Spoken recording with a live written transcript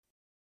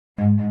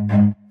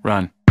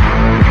Run.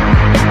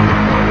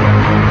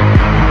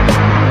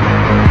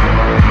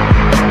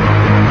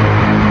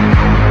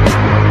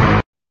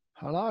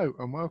 Hello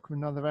and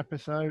welcome to another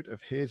episode of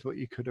Here's What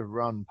You Could Have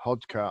Run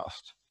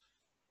podcast.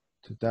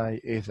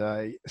 Today is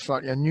a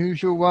slightly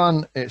unusual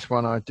one. It's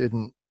one I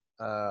didn't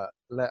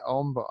let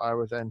on, but I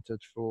was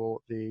entered for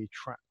the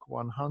Track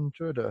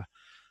 100, a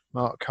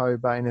Mark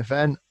Cobain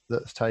event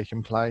that's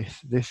taking place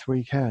this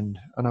weekend.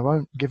 And I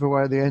won't give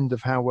away the end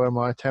of how well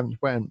my attempt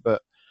went, but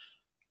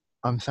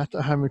I'm sat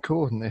at home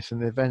recording this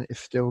and the event is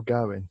still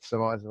going.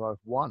 So either I've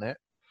won it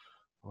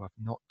or I've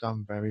not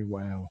done very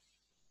well.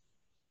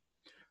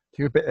 To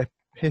give a bit of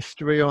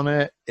history on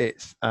it,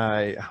 it's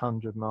a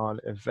 100-mile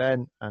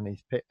event and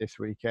he's picked this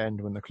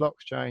weekend. When the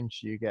clocks change,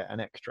 you get an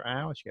extra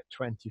hour. You get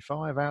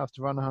 25 hours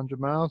to run 100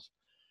 miles.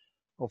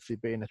 Obviously,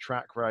 being a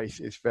track race,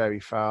 it's very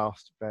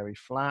fast, very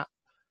flat.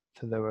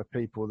 So there were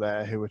people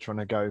there who were trying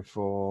to go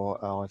for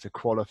either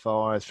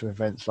qualifiers for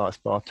events like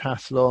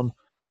Spartathlon,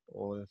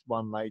 or there's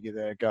one lady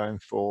there going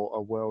for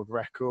a world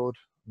record.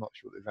 I'm not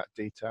sure the exact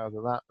details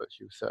of that, but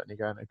she was certainly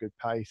going at a good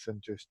pace, and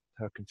just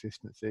her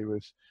consistency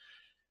was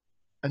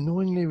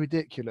annoyingly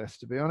ridiculous,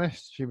 to be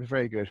honest. She was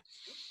very good.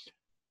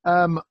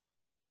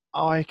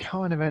 I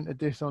kind of entered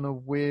this on a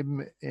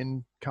whim,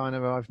 in kind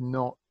of I've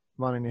not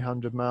run any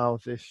 100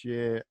 miles this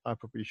year. I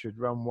probably should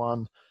run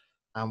one,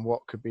 and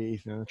what could be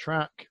easier than a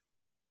track.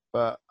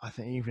 But I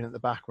think even at the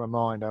back of my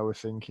mind, I was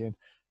thinking,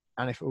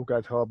 and if it all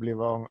goes horribly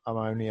wrong, I'm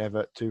only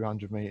ever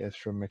 200 metres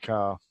from my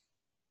car,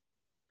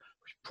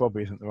 which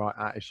probably isn't the right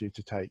attitude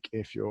to take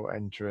if you're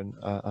entering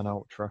an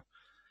ultra.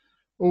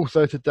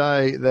 Also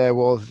today, there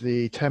was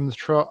the Thames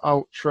Trot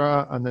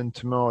Ultra, and then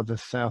tomorrow the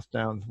South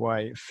Downs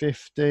Way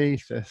 50.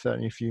 So there's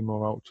certainly a few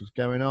more ultras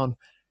going on,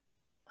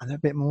 and they're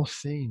a bit more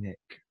scenic.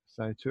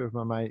 So two of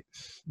my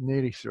mates,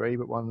 nearly three,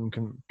 but one of them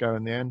can go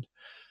in the end,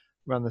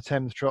 ran the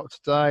Thames Trot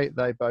today.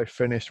 They both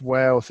finished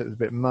well, so it was a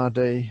bit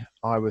muddy.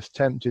 I was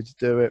tempted to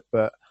do it,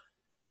 but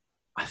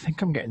I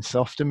think I'm getting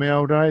soft in my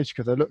old age,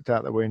 because I looked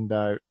out the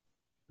window,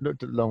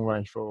 looked at the long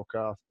range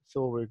forecast,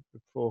 saw the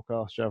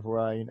forecast of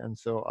rain, and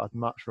thought I'd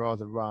much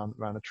rather run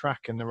around a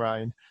track in the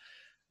rain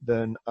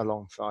than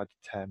alongside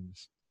the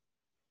Thames.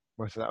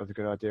 Whether that was a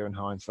good idea in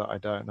hindsight, I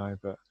don't know,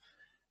 but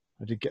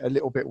I did get a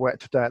little bit wet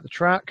today at the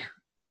track.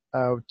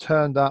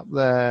 Turned up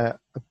there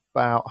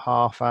about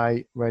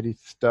 8:30, ready to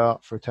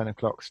start for a 10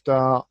 o'clock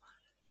start.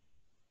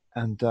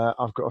 And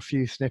I've got a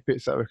few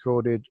snippets that I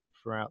recorded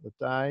throughout the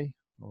day.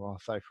 Well, I'll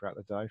say throughout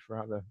the day,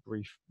 throughout the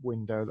brief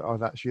window that I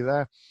was actually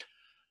there.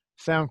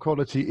 Sound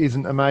quality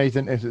isn't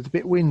amazing. It's a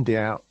bit windy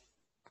out,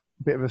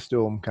 a bit of a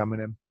storm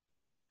coming in.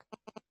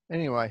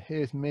 Anyway,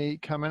 here's me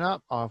coming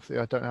up. Obviously,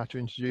 I don't have to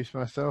introduce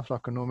myself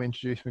like I normally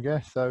introduce my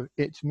guests, so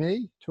it's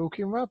me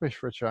talking rubbish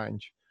for a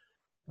change.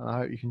 And I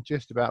hope you can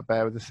just about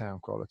bear with the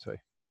sound quality.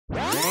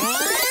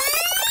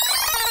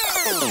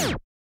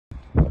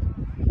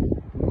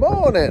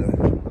 Morning!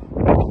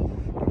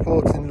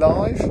 Reporting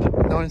live,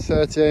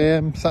 9:30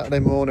 AM Saturday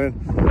morning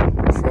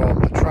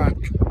from a track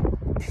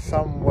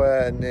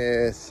somewhere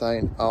near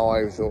St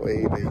Ives or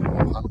Ely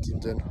or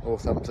Huntingdon or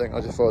something.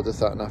 I just thought I'd just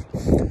that enough.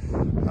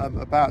 I'm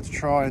about to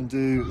try and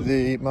do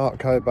the Mark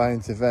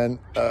Cobain's event,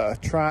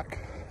 track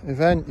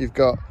event. You've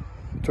got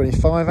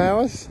 25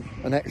 hours,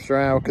 an extra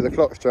hour because the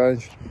clock's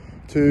changed,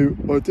 to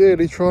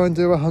ideally try and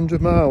do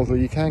 100 miles, or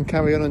you can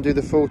carry on and do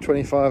the full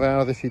 25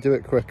 hours if you do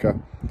it quicker.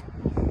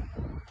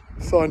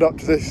 Signed up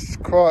to this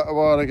quite a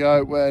while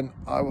ago when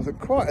I wasn't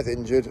quite as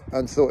injured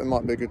and thought it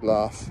might be a good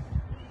laugh.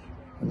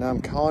 And now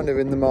I'm kind of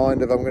in the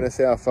mind of I'm going to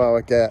see how far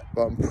I get,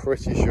 but I'm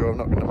pretty sure I'm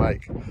not going to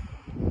make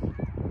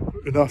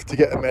enough to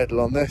get a medal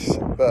on this,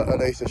 but at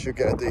least I should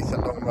get a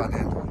decent long run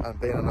in, and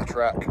being on a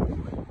track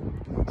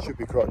should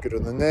be quite good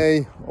on the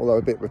knee, although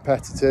a bit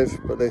repetitive,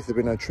 but at least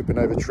there'll be no tripping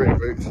over tree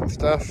roots and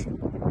stuff.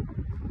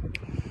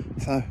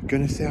 So,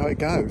 going to see how it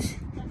goes.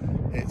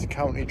 It's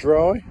currently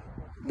dry,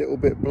 a little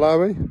bit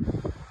blowy.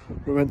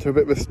 We went to a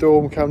bit of a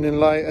storm coming in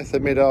later, so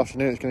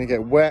mid-afternoon it's going to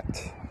get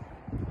wet.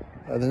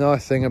 The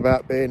nice thing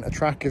about being a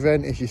track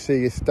event is you see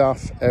your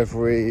stuff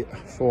every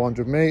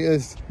 400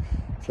 metres.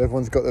 So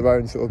everyone's got their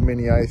own sort of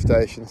mini aid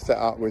station set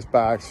up with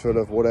bags full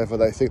of whatever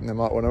they think they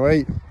might want to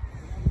eat.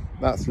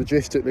 That's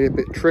logistically a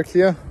bit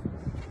trickier,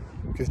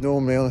 because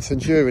normally on a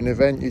Centurion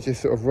event you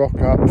just sort of rock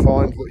up,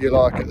 find what you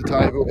like at the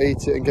table,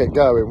 eat it and get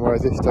going,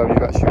 whereas this time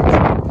you've actually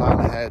got to plan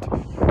ahead,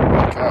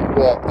 work out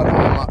what and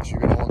how much you're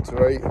going to want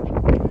to eat,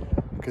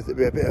 because it'd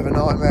be a bit of a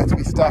nightmare to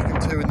be stuck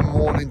at 2 in the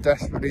morning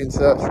desperately in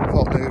search for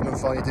pot noodle and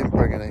find you didn't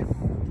bring any.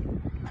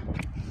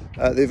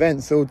 The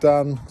event's all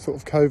done sort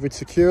of COVID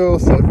secure,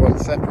 so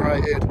everyone's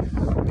separated.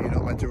 You're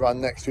not meant to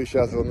run next to each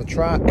other on the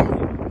track.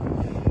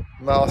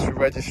 Mask for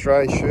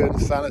registration,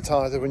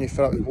 sanitizer when you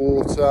fill up with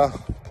water,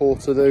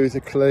 portaloos are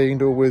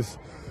cleaned all with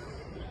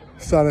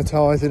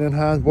sanitising and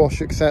hand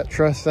wash,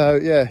 etc. So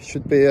yeah,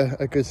 should be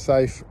a good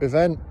safe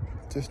event.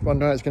 Just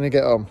wondering how it's going to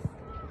get on.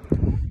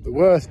 The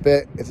worst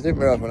bit is I didn't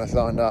realise when I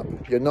signed up,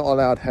 you're not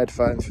allowed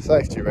headphones for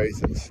safety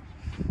reasons.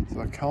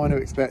 So I kind of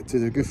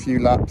expected a good few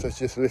laps to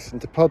just listen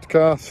to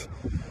podcasts,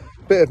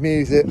 a bit of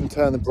music and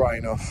turn the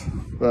brain off.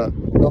 but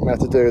not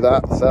meant to do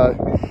that. So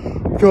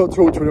you can't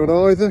talk to anyone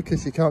either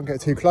because you can't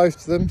get too close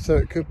to them. So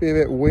it could be a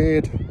bit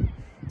weird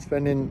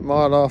spending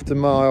mile after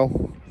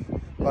mile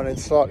running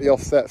slightly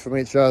offset from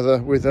each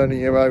other with only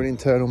your own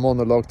internal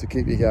monologue to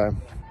keep you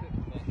going.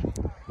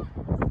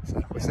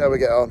 So we'll see how we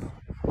get on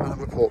and I'll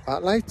report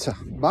back later.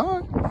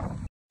 Bye.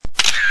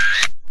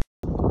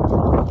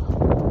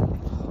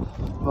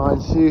 My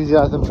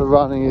enthusiasm for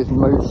running is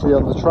mostly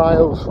on the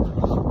trails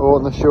or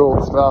on the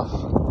short stuff,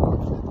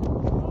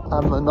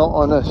 and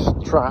monotonous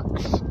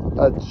tracks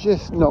are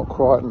just not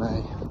quite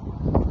me.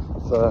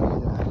 So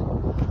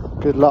yeah,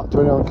 good luck to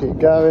anyone keep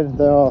going.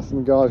 There are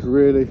some guys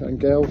really, and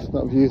girls,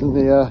 I'm using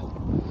the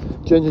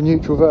gender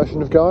neutral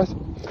version of guys.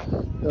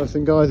 There are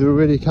some guys who are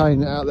really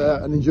caning it out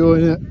there and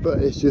enjoying it, but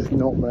it's just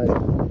not me.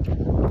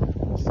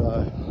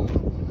 So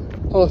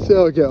I'll see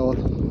how I get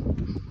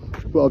on,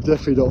 but I'm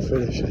definitely not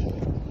finishing.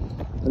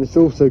 And it's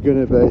also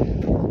going to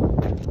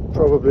be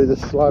probably the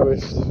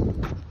slowest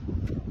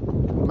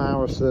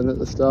marathon at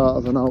the start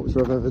of an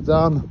ultra I've ever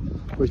done,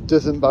 which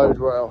doesn't bode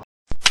well.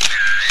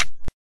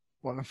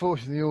 Well,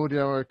 unfortunately the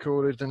audio I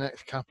recorded, the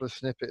next couple of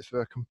snippets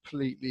were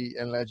completely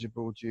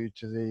illegible due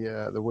to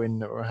the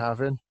wind that we're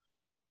having.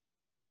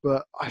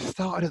 But I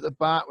started at the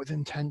back with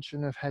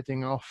intention of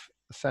heading off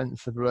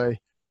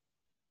sensibly,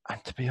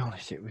 and to be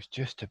honest it was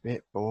just a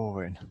bit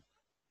boring.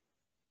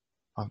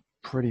 I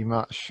pretty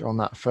much on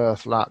that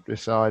first lap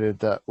decided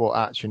that what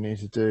I actually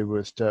needed to do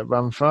was to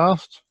run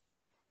fast.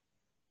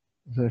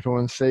 Has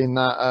everyone seen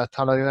that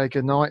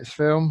Talladega Nights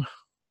film?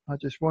 I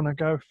just want to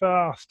go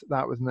fast.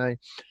 That was me.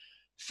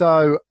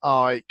 So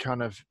I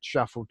kind of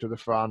shuffled to the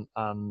front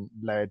and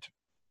led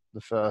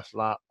the first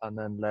lap, and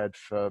then led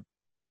for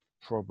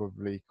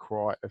probably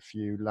quite a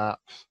few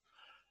laps.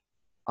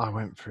 I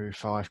went through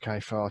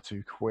 5k far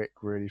too quick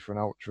really for an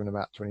ultra in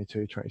about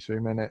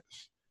 22-23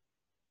 minutes.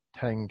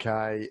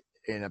 10k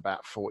in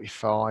about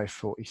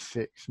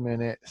 45-46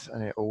 minutes,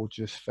 and it all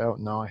just felt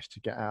nice to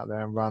get out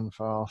there and run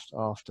fast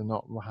after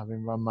not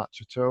having run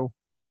much at all.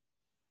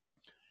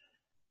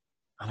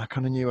 And I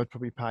kind of knew I'd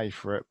probably pay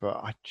for it, but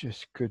I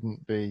just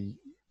couldn't be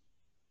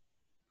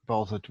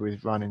bothered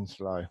with running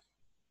slow.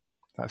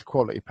 That's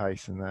quality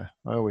pacing there.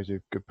 I always do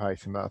good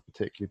pacing, but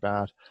particularly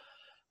bad.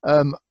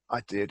 I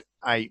did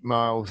 8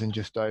 miles in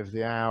just over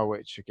the hour,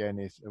 which again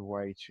is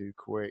way too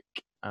quick.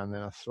 And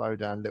then I slowed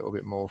down a little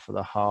bit more for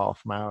the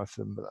half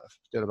marathon, but that's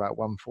still about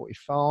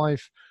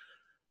 1:45,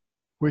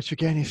 which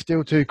again is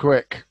still too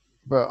quick.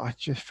 But I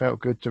just felt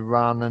good to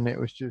run, and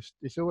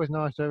it's always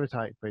nice to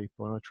overtake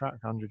people. On a track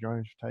 100, you're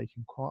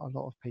overtaking quite a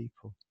lot of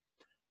people.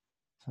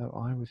 So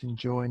I was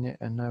enjoying it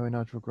and knowing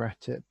I'd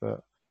regret it,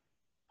 but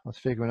I was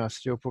figuring I'd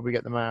still probably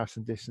get the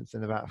marathon distance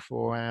in about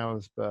 4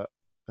 hours. But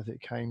as it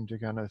came to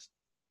kind of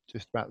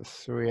just about the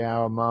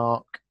 3-hour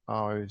mark,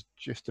 I was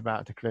just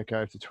about to click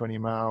over to 20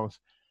 miles.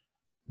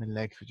 My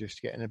legs were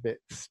just getting a bit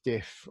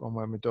stiff on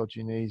where my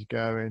dodgy knees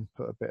going.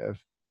 Put a bit of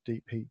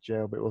deep heat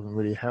gel, but it wasn't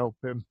really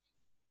helping.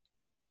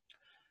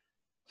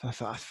 So I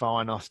thought, that's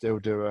fine, I'll still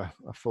do a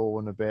 4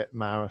 and a bit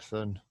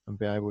marathon and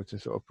be able to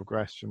sort of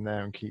progress from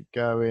there and keep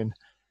going.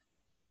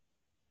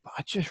 But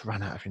I just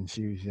ran out of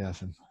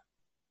enthusiasm.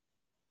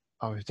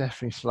 I was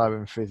definitely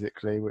slowing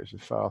physically, which the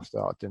fast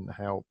start didn't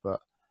help,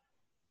 but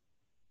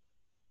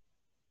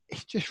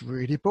it's just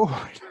really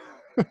boring.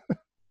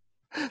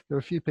 There were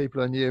a few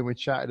people I knew and we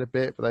chatted a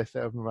bit, but they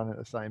still haven't run at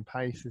the same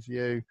pace as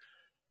you.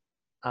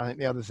 I think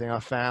the other thing I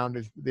found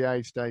is the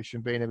aid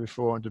station being every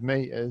 400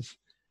 meters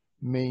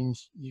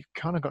means you've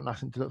kind of got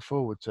nothing to look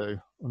forward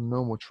to. On a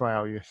normal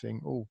trail, you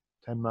think, oh,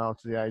 10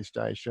 miles to the aid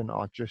station,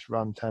 I'll just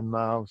run 10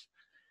 miles.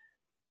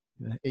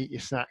 Eat your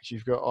snacks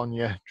you've got on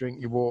you,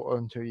 drink your water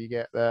until you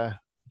get there,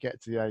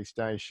 get to the aid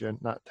station,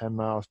 that 10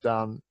 miles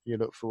done, you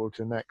look forward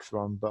to the next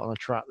one. But on a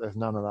track, there's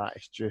none of that.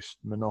 It's just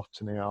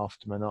monotony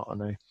after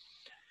monotony.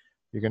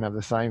 You're going to have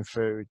the same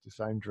food, the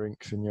same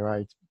drinks in your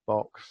aid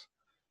box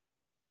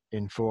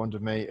in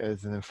 400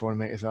 meters, and then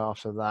 400 meters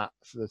after that.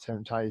 So the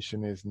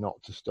temptation is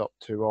not to stop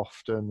too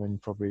often,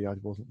 and probably I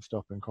wasn't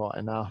stopping quite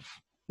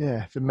enough.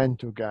 Yeah, it's a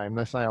mental game.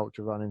 They say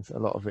ultra running, a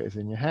lot of it is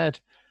in your head,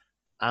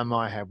 and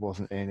my head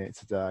wasn't in it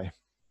today.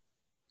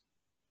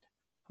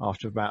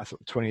 After about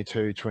sort of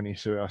 22,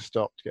 23, I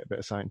stopped to get a bit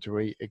of something to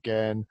eat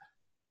again.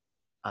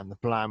 And the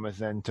plan was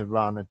then to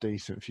run a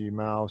decent few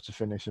miles to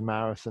finish a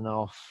marathon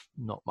off,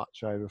 not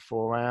much over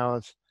 4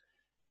 hours.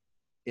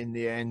 In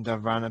the end, I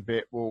ran a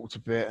bit, walked a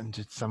bit, and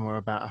did somewhere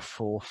about a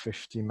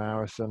 4:50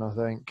 marathon, I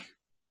think.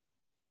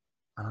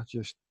 And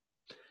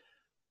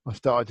I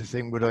started to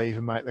think, would I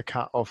even make the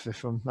cut off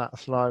if I'm that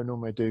slow?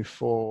 Normally I do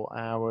 4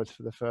 hours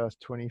for the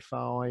first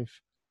 25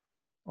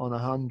 on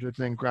 100,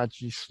 then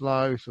gradually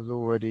slow. So I was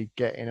already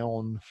getting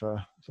on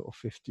for sort of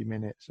 50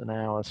 minutes, an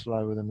hour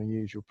slower than my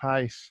usual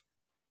pace.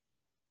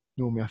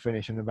 Normally I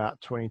finish in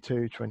about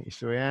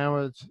 22-23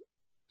 hours.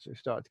 So it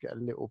started to get a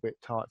little bit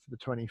tight for the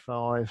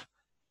 25,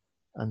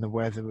 and the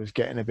weather was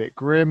getting a bit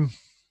grim.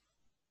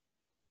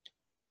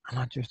 And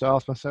I just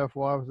asked myself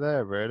why I was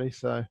there, really.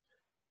 So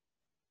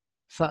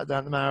sat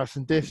down the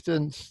marathon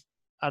distance,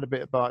 had a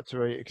bit of bite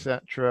to eat,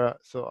 etc.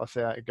 Thought I'd see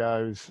how it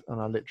goes,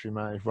 and I literally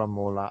managed one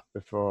more lap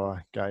before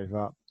I gave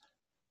up.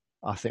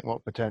 I think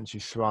what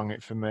potentially swung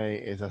it for me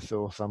is I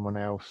saw someone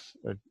else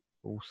had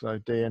also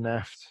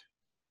DNF'd,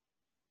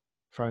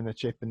 thrown the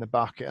chip in the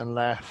bucket and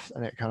left,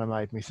 and it kind of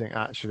made me think,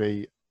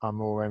 actually, I'm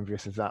more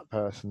envious of that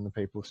person than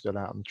people still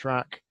out on the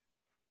track.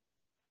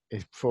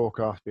 It's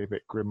forecast to be a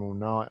bit grim all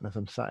night, and as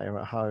I'm sat here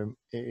at home,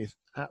 it is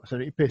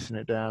absolutely pissing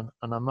it down,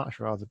 and I'd much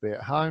rather be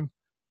at home.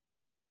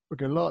 We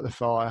can light the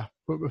fire,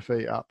 put my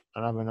feet up,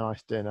 and have a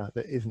nice dinner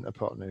that isn't a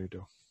pot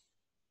noodle.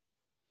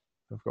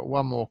 I've got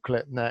one more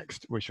clip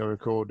next, which I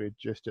recorded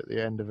just at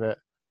the end of it,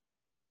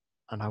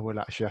 and I will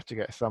actually have to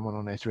get someone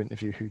on here to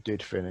interview who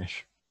did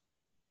finish.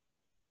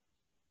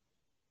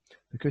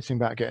 The good thing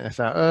about getting this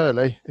out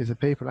early is the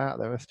people out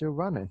there are still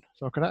running,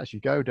 so I could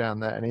actually go down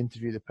there and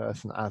interview the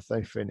person as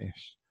they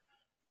finish.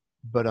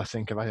 But I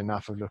think I've had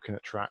enough of looking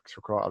at tracks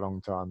for quite a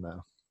long time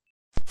now.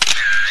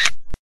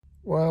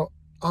 Well,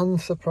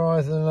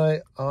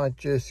 unsurprisingly, I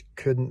just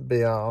couldn't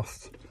be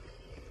asked.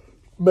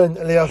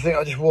 Mentally, I think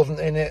I just wasn't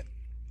in it.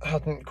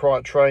 Hadn't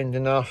quite trained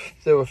enough.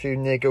 Still a few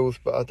niggles,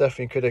 but I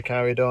definitely could have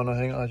carried on. I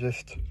think I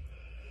just...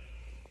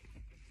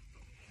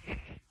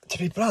 To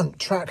be blunt,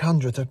 track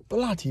 100s are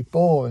bloody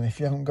boring if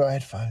you haven't got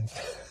headphones.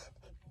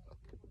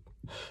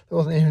 There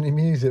wasn't even any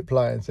music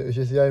playing, so it was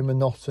just the own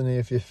monotony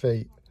of your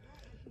feet.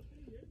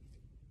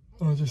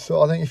 I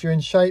think if you're in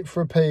shape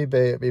for a PB,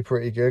 it'd be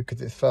pretty good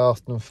because it's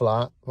fast and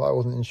flat, but I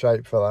wasn't in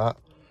shape for that.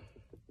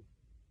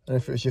 And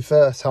if it was your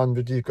first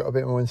 100, you've got a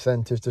bit more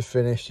incentive to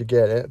finish to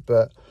get it,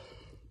 but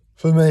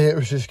for me, it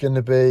was just going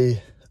to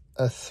be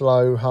a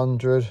slow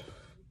 100,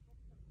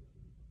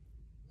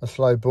 a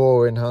slow,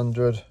 boring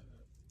 100.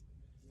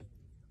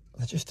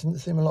 There just didn't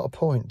seem a lot of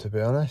point, to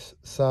be honest.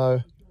 So,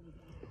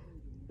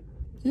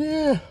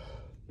 yeah.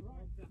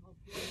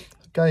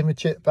 Gave my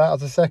chip back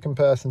as the second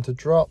person to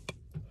drop.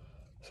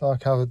 So I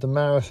covered the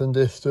marathon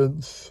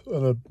distance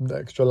and an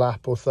extra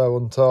lap or so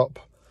on top.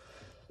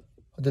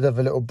 I did have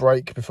a little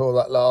break before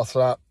that last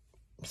lap.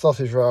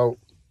 Sausage roll,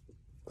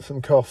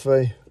 some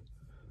coffee.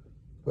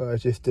 But it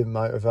just didn't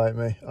motivate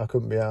me. I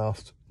couldn't be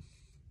arsed.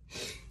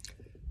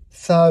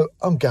 So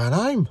I'm going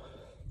home,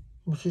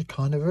 which is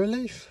kind of a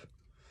relief.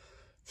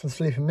 So I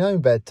sleep in my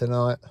own bed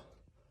tonight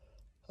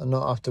and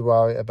not have to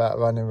worry about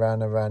running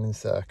round and round in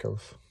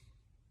circles.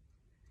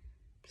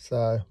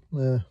 So,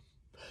 yeah,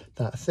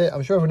 that's it.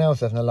 I'm sure everyone else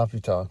is having a lovely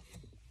time.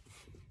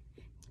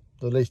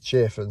 At least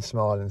cheerful and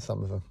smiling,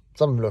 some of them.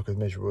 Some of them look as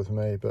miserable as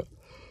me, but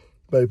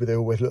maybe they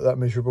always look that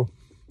miserable.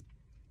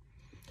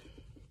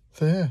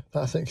 So yeah,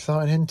 that's an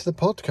exciting end to the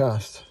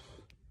podcast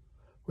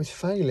with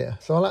failure.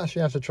 So I'll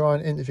actually have to try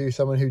and interview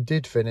someone who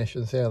did finish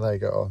and see how they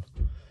got on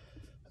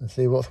and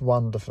see what's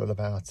wonderful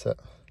about it.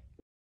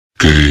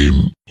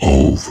 Game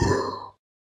over.